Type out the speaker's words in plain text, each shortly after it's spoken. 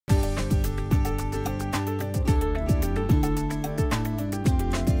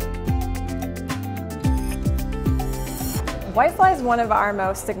Whitefly is one of our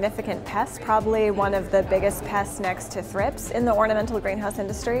most significant pests, probably one of the biggest pests next to thrips in the ornamental greenhouse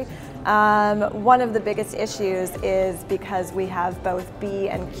industry. One of the biggest issues is because we have both B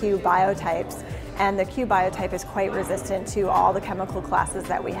and Q biotypes, and the Q biotype is quite resistant to all the chemical classes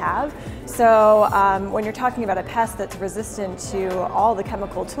that we have. So when you're talking about a pest that's resistant to all the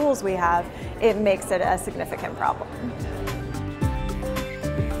chemical tools we have, it makes it a significant problem.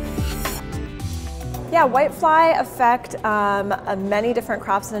 Yeah, whitefly affect many different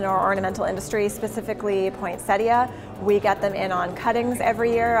crops in our ornamental industry, specifically poinsettia. We get them in on cuttings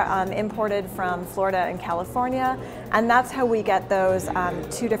every year, imported from Florida and California, and that's how we get those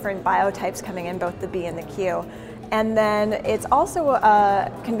two different biotypes coming in, both the B and the Q. And then it's also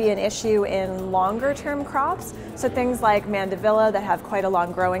can be an issue in longer term crops, so things like mandevilla that have quite a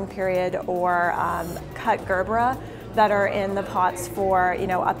long growing period, or cut gerbera that are in the pots for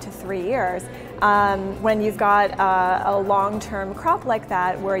up to 3 years. When you've got a long-term crop like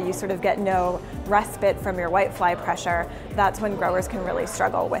that, where you sort of get no respite from your whitefly pressure, that's when growers can really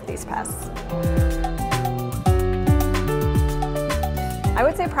struggle with these pests. I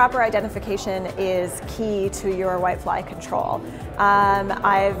would say proper identification is key to your whitefly control.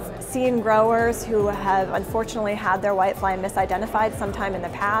 I've seen growers who have unfortunately had their whitefly misidentified sometime in the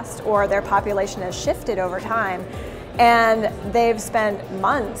past, or their population has shifted over time, and they've spent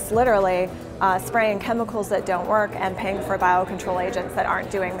months literally spraying chemicals that don't work and paying for biocontrol agents that aren't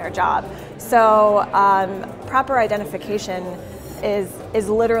doing their job. So proper identification is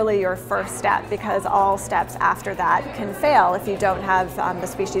literally your first step, because all steps after that can fail if you don't have the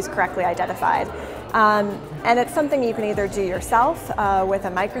species correctly identified. And it's something you can either do yourself with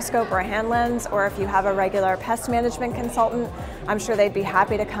a microscope or a hand lens, or if you have a regular pest management consultant, I'm sure they'd be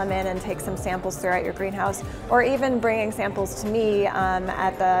happy to come in and take some samples throughout your greenhouse, or even bringing samples to me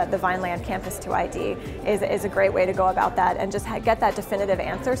at the Vineland campus to ID is a great way to go about that, and just get that definitive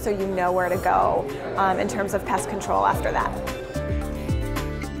answer so you know where to go in terms of pest control after that.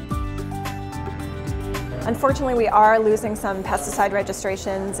 Unfortunately, we are losing some pesticide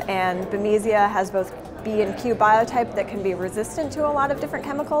registrations, and Bemisia has both B and Q biotype that can be resistant to a lot of different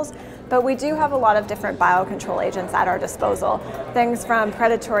chemicals, but we do have a lot of different biocontrol agents at our disposal. Things from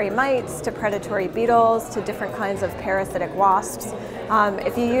predatory mites to predatory beetles to different kinds of parasitic wasps.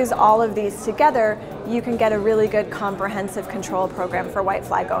 If you use all of these together, you can get a really good comprehensive control program for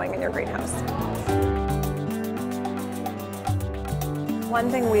whitefly going in your greenhouse. One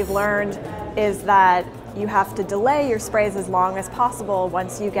thing we've learned is that you have to delay your sprays as long as possible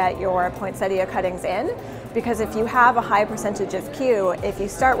once you get your poinsettia cuttings in, because if you have a high percentage of Q, if you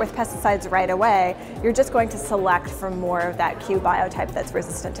start with pesticides right away, you're just going to select from more of that Q biotype that's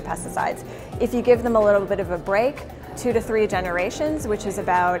resistant to pesticides. If you give them a little bit of a break, 2 to 3 generations, which is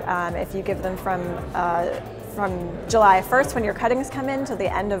about if you give them from July 1st when your cuttings come in to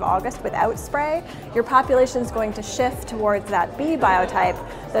the end of August without spray, your population is going to shift towards that B biotype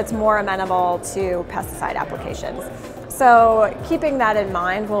that's more amenable to pesticide applications. So keeping that in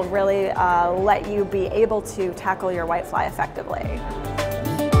mind will really let you be able to tackle your whitefly effectively.